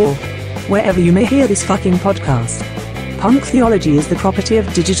Radio, or wherever you may hear this fucking podcast. Punk Theology is the property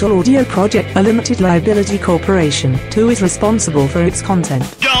of Digital Audio Project, a limited liability corporation, who is responsible for its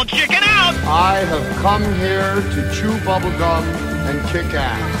content. Don't chicken out! I have come here to chew bubblegum and kick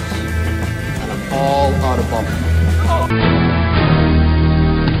ass. And I'm all out of bubblegum.